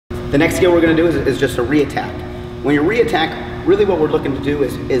The next skill we're gonna do is just a reattack. When you reattack, really what we're looking to do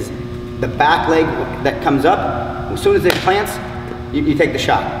is the back leg that comes up, as soon as it plants, you take the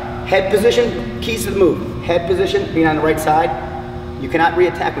shot. Head position, keys to the move. Head position, being on the right side. You cannot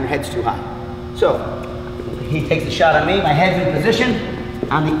reattack when your head's too high. So, he takes the shot on me, my head's in position.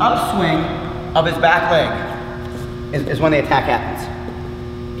 On the upswing of his back leg is when the attack happens.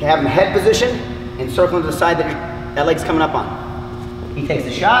 You have him head position and circling to the side that leg's coming up on. He takes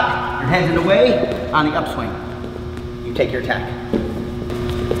the shot, your head's in the way, on the upswing. You take your attack.